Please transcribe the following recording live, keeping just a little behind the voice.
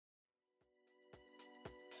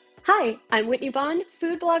Hi, I'm Whitney Bond,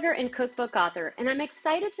 food blogger and cookbook author, and I'm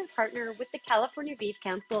excited to partner with the California Beef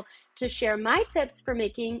Council to share my tips for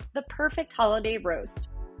making the perfect holiday roast.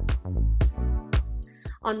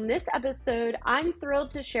 On this episode, I'm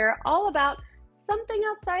thrilled to share all about something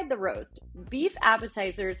outside the roast, beef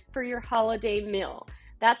appetizers for your holiday meal.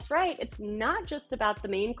 That's right, it's not just about the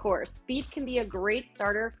main course. Beef can be a great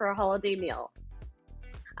starter for a holiday meal.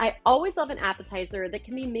 I always love an appetizer that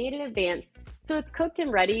can be made in advance so it's cooked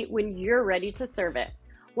and ready when you're ready to serve it.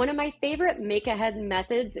 One of my favorite make-ahead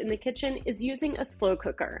methods in the kitchen is using a slow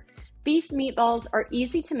cooker. Beef meatballs are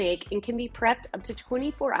easy to make and can be prepped up to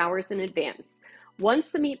 24 hours in advance. Once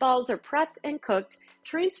the meatballs are prepped and cooked,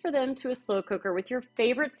 transfer them to a slow cooker with your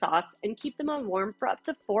favorite sauce and keep them on warm for up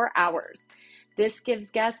to 4 hours. This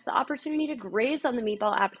gives guests the opportunity to graze on the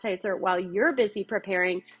meatball appetizer while you're busy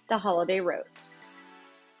preparing the holiday roast.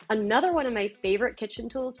 Another one of my favorite kitchen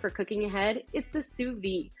tools for cooking ahead is the sous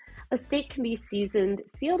vide. A steak can be seasoned,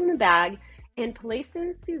 sealed in a bag, and placed in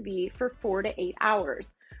the sous vide for 4 to 8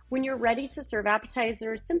 hours. When you're ready to serve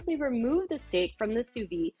appetizers, simply remove the steak from the sous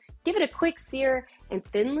vide, give it a quick sear, and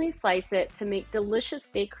thinly slice it to make delicious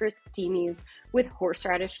steak crostinis with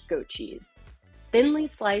horseradish goat cheese. Thinly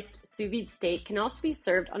sliced sous vide steak can also be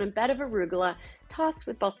served on a bed of arugula, tossed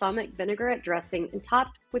with balsamic vinaigrette dressing and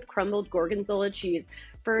topped with crumbled gorgonzola cheese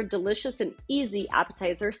for a delicious and easy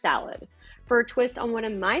appetizer salad. For a twist on one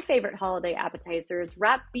of my favorite holiday appetizers,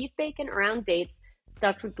 wrap beef bacon around dates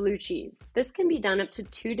stuffed with blue cheese. This can be done up to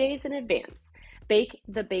 2 days in advance. Bake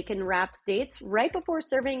the bacon-wrapped dates right before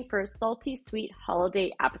serving for a salty, sweet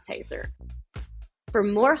holiday appetizer. For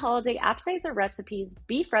more holiday appetizer recipes,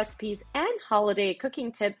 beef recipes, and holiday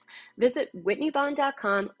cooking tips, visit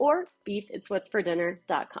whitneybond.com or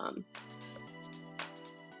beefitswhatsfordinner.com.